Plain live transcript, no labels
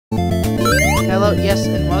hello, yes,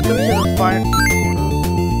 and welcome to the final.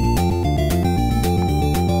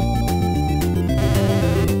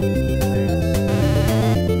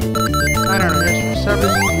 I don't know, just for some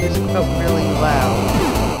reason the music felt really loud.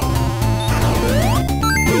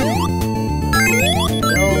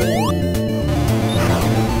 No.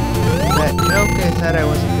 That joke I said I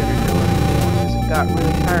wasn't gonna do it because it got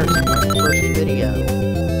really tiresome on the first video.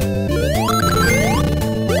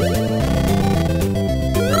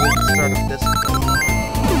 Start of this.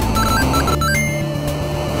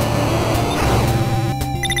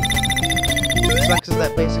 What sucks is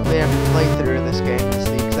that basically every playthrough of this game is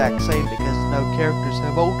the exact same because no characters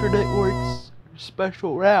have alternate or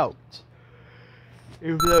special routes.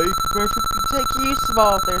 Even though you can perfectly take use of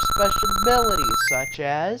all of their special abilities, such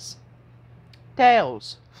as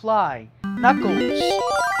Tails, Fly, Knuckles.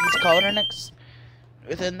 He's called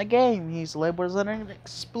within the game, he's labeled as an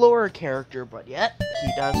explorer character, but yet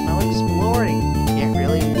he does no exploring. He can't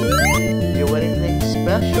really do anything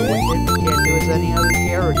special with it. He can't do as any other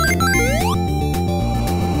character.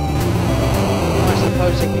 I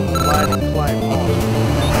suppose he can glide and climb walls.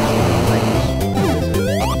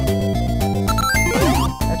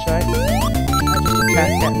 That's right. I just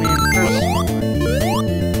attacked that man personally.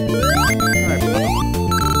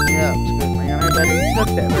 Yeah, it's good, man. I bet he took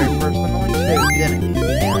that very personally too, didn't he?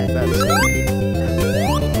 Yeah, I bet so.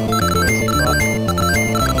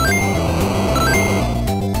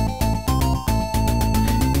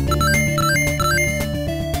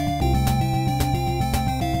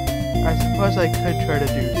 I suppose I could try to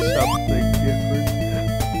do something different,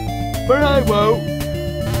 but I won't.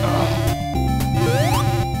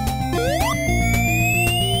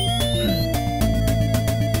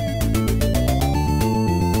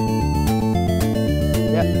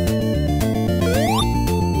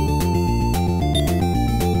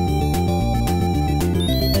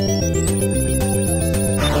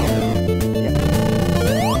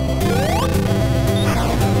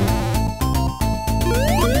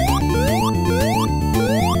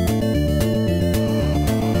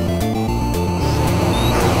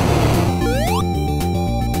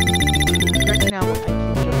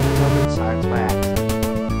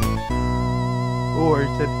 Or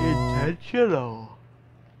is it intentional?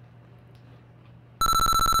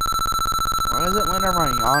 Why is it whenever I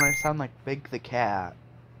yawn I sound like Big the Cat?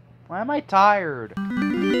 Why am I tired?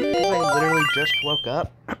 Because I literally just woke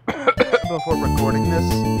up before recording this.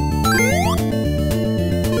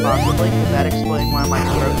 Possibly, could that explain why my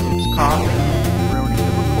throat keeps coughing and ruining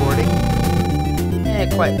the recording? Eh,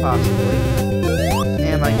 quite possibly.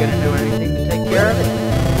 Am I gonna do anything to take care of it?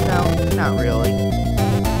 No, not really.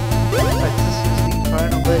 But this is the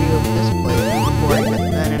final video of this playthrough before I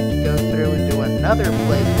then have to go through and do another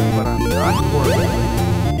playthrough, but I'm not recording.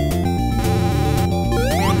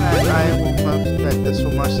 And that this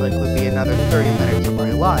will most likely be another 30 minutes of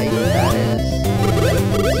my life, that is,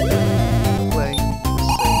 playing the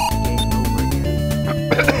same game over again.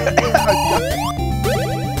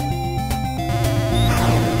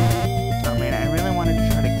 I mean, I really wanted to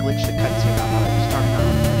try to glitch the cutscene on how it's starting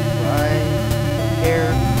out, but I don't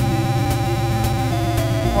care.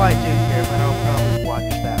 Well, I do care, but I'll probably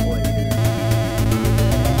watch that later.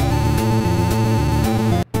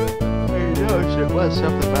 Well, you noticed it was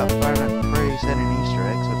something about Five Nights at Freddy's and an Easter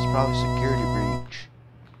egg, so it's probably security breach.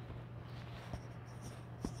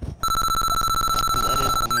 That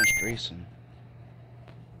is almost recent.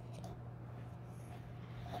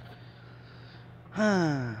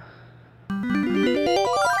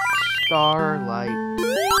 Starlight.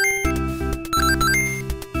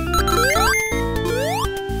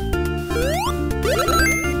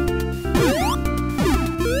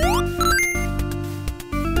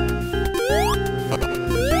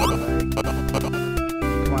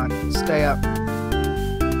 Come on, stay up.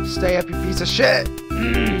 Stay up, you piece of shit! Now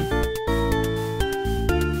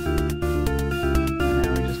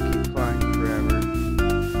we just keep flying forever.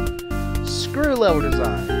 Screw level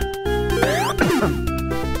design.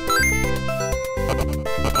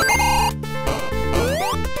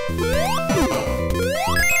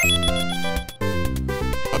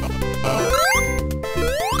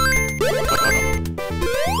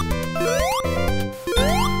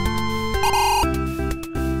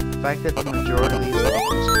 The fact that the majority of these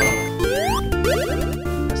levels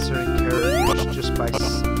a certain characters just by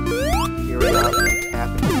hearing out and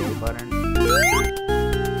tapping the button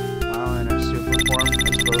while in a super form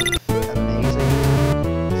is both amazing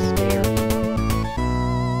and scary.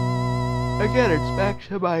 Again, it's back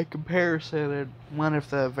to my comparison in one of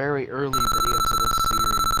the very early videos of this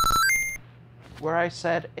series, where I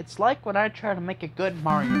said, it's like when I try to make a good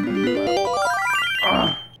Mario Maker level.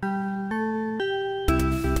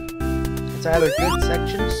 It's either good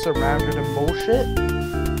sections surrounded in bullshit,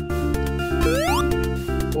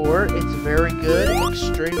 or it's very good,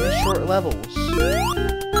 extremely short levels.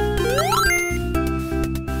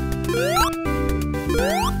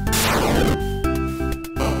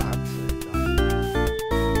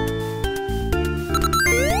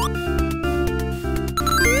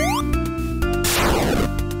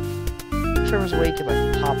 Sure was a way you could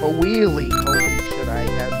like pop a wheelie. Holy shit, I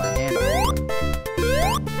had my hand on it.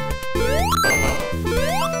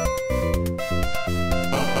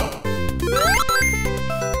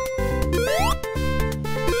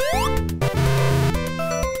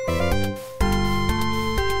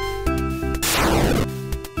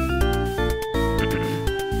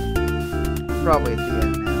 Probably at the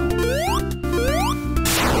end now.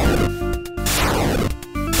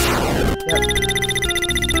 Yep.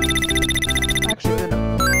 Actually gonna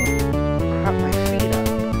prop my feet up,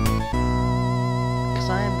 because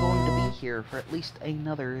I am going to be here for at least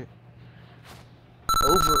another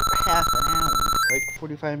over half an hour. Like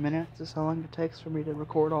 45 minutes is how long it takes for me to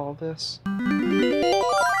record all of this. Actually,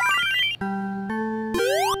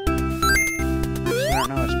 I don't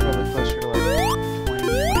know, it's probably closer to like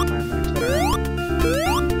 20-25 minutes, I don't know.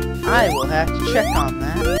 I will have to check on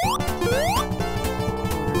that.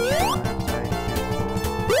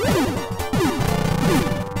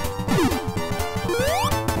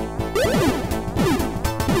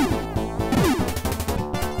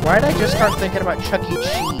 Why did I just start thinking about Chuck E. Cheese?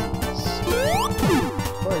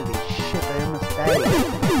 Holy shit, I almost died.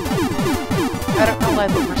 I don't know why,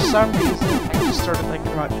 but for some reason, I just started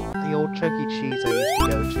thinking about the old Chuck E. Cheese I used to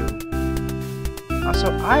go to. Also,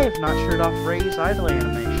 I have not shut off Ray's idle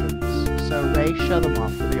animations. So, Ray, shut them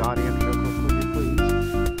off for the audience real quick, would you please?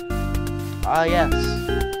 Ah, yes.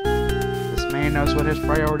 This man knows what his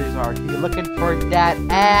priorities are. He's looking for that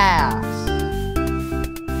ass.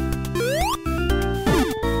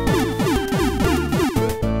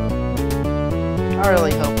 I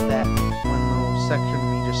really hope that when the section of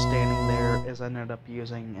me just standing there is ended up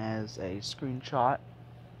using as a screenshot,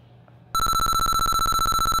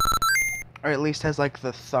 or at least has like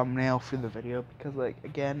the thumbnail for the video, because like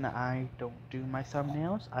again, I don't do my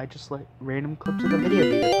thumbnails, I just let random clips of the video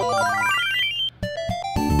be the thumbnail.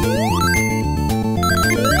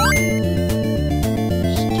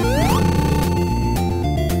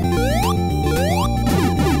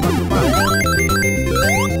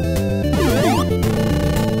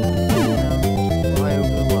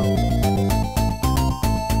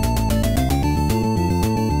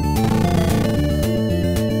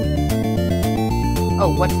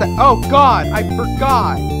 Oh, what's that? Oh god, I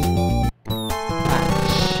forgot! Ah,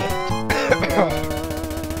 shit.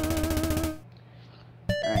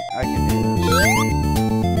 Alright, I can do this.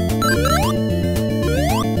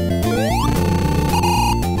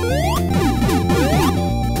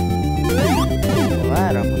 Well,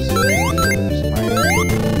 that almost lose my...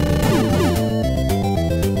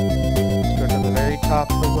 Let's go to the very top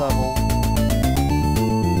of the level.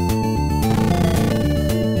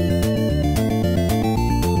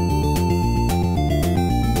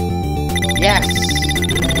 Yes!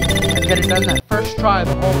 I could have done that first try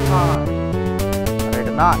the whole time. But I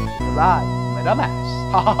did not, because I'm a dumbass.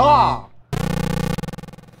 Ha ha ha!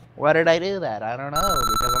 Why did I do that? I don't know,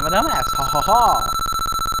 because I'm a dumbass. Ha ha ha!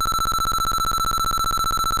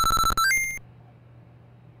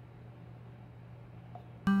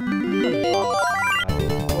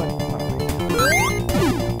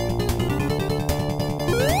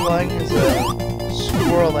 Flying is a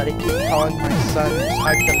squirrel that I keep calling my son is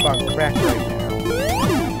hyped up on crack right now.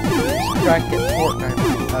 He's cracked at Fortnite.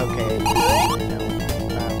 Okay.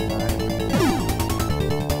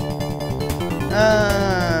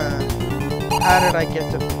 How did I get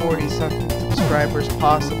to 40 something subscribers,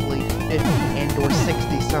 possibly 50 and or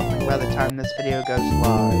 60 something by the time this video goes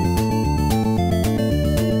live?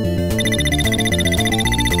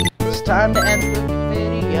 It's time to end the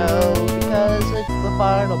video because it's the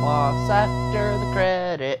final boss after the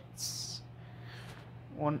credits.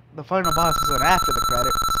 The final boss isn't after the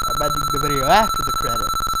credits. I'm ending the video after the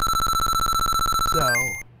credits. So,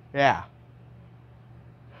 yeah.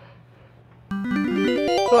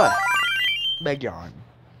 But, big yawn.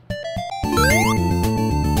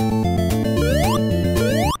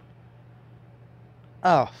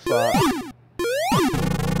 Oh, fuck.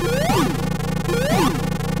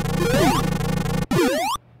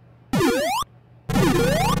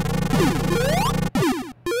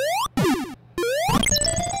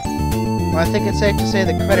 Well, I think it's safe to say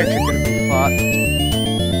the credits are gonna be fucked.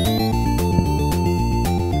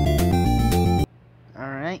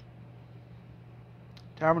 Alright.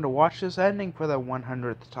 Time to watch this ending for the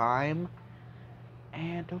 100th time.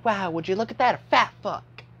 And wow, would you look at that, a fat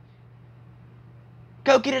fuck.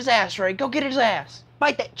 Go get his ass, Ray, go get his ass.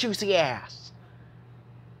 Bite that juicy ass.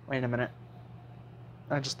 Wait a minute.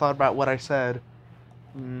 I just thought about what I said.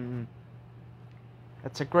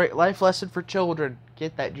 That's a great life lesson for children.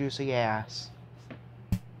 Get that juicy ass.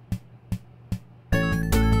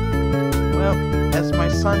 Well, as my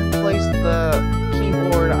son plays the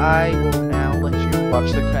keyboard, I will now let you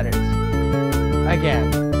watch the credits.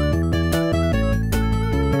 Again.